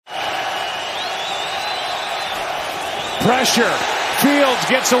pressure. Fields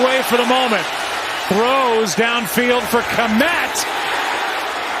gets away for the moment. Throws downfield for Kmet.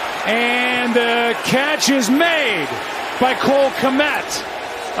 And the catch is made by Cole Kmet.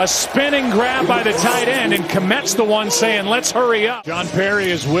 A spinning grab by the tight end, and Kmet's the one saying, let's hurry up. John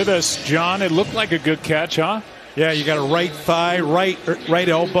Perry is with us. John, it looked like a good catch, huh? Yeah, you got a right thigh, right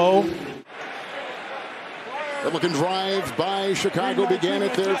elbow. The looking drive by Chicago began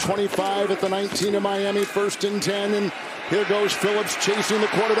at their 25 at the 19 of Miami, 1st and 10. And here goes Phillips chasing the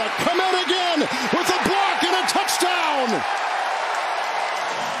quarterback. Kmet again with a block and a touchdown.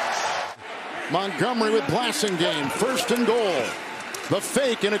 Montgomery with Blasingame, 1st and goal. The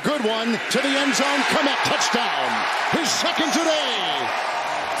fake and a good one to the end zone. Kmet touchdown. His second today.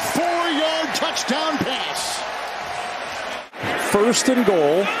 4-yard touchdown pass. 1st and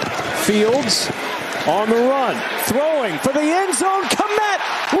goal. Fields on the run. Throwing for the end zone. Kmet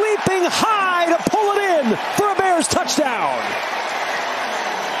leaping high to pull it in for a Bears touchdown.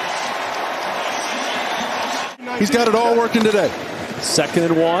 He's got it all working today.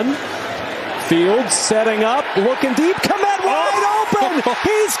 2nd and 1. Fields setting up, looking deep. Kmet wide open.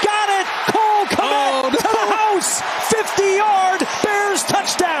 He's got it. Cole Kmet to the house. 50-yard Bears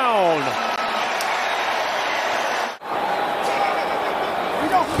touchdown.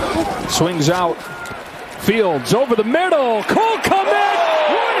 Swings out. Fields over the middle. Cole Kmet.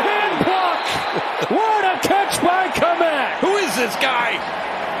 One-hand block. What a catch by Kmet. Who is this guy?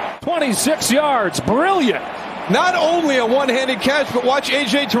 26 yards. Brilliant. Not only a one-handed catch, but watch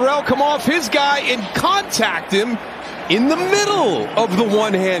A.J. Terrell come off his guy and contact him in the middle of the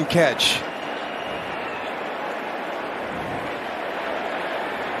one-hand catch.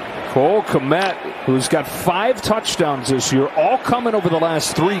 Cole Kmet, who's got 5 touchdowns this year, all coming over the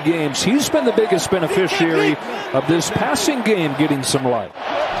last 3 games. He's been the biggest beneficiary of this passing game getting some life.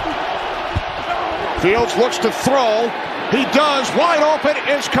 Fields looks to throw. He does. Wide open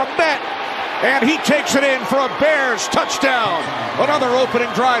is Kmet. And he takes it in for a Bears touchdown. Another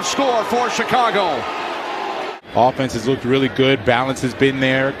opening drive score for Chicago. Offense has looked really good. Balance has been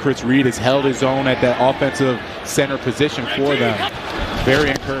there. Chris Reed has held his own at that offensive center position for them. Very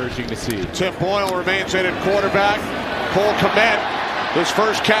encouraging to see. Tim Boyle remains in at quarterback. Cole Kmet, his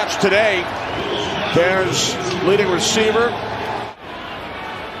first catch today. Bears leading receiver.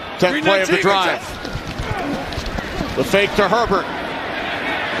 10th play of the drive. The fake to Herbert.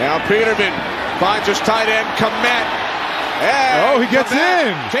 Now Peterman finds his tight end, Kmet. And he gets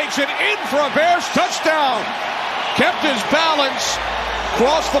in. Takes it in for a Bears touchdown. Kept his balance.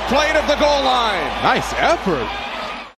 Crossed the plane of the goal line. Nice effort.